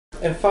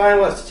and Fire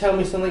wants to tell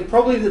me something,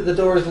 probably that the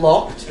door is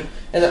locked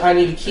and that I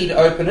need a key to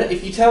open it.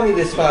 If you tell me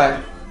this,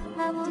 Fire.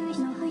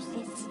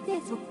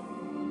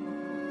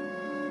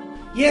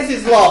 Yes,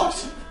 it's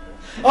locked.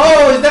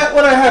 Oh, is that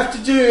what I have to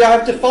do? I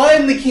have to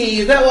find the key.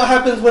 Is that what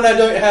happens when I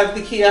don't have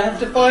the key? I have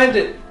to find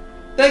it.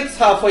 Thanks,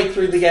 halfway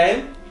through the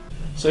game.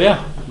 So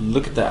yeah,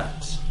 look at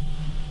that.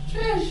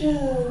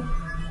 Treasure.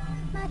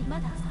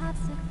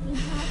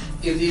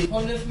 Is the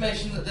important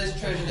information that there's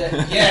treasure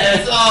there?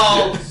 Yes.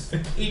 Oh,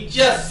 we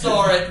just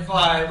saw it.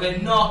 Fire. We're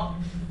not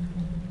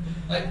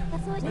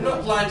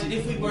blinded.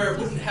 If we were, it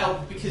wouldn't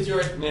help because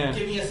you're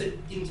giving us it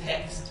in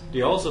text. Do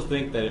you also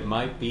think that it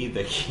might be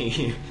the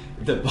key,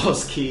 the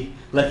boss key,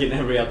 like in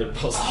every other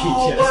boss key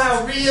chest? Oh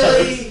wow,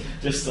 really?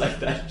 Just like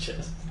that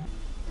chest.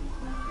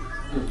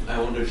 I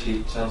wonder if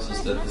she tells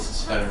us that this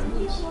is Farron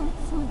Woods.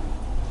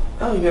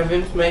 Oh, you have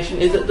information.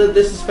 Is it that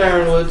this is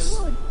Farron Woods?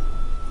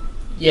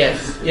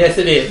 Yes. Yes,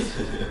 it is.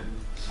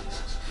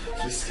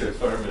 Just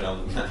confirm it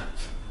on the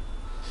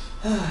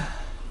map.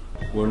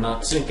 We're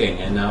not sinking,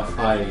 and now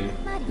Fi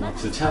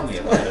wants to tell me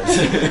about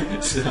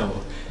it. So,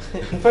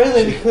 if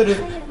only we could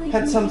have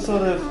had some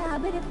sort of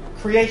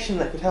creation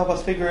that could help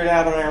us figure it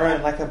out on our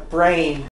own, like a brain.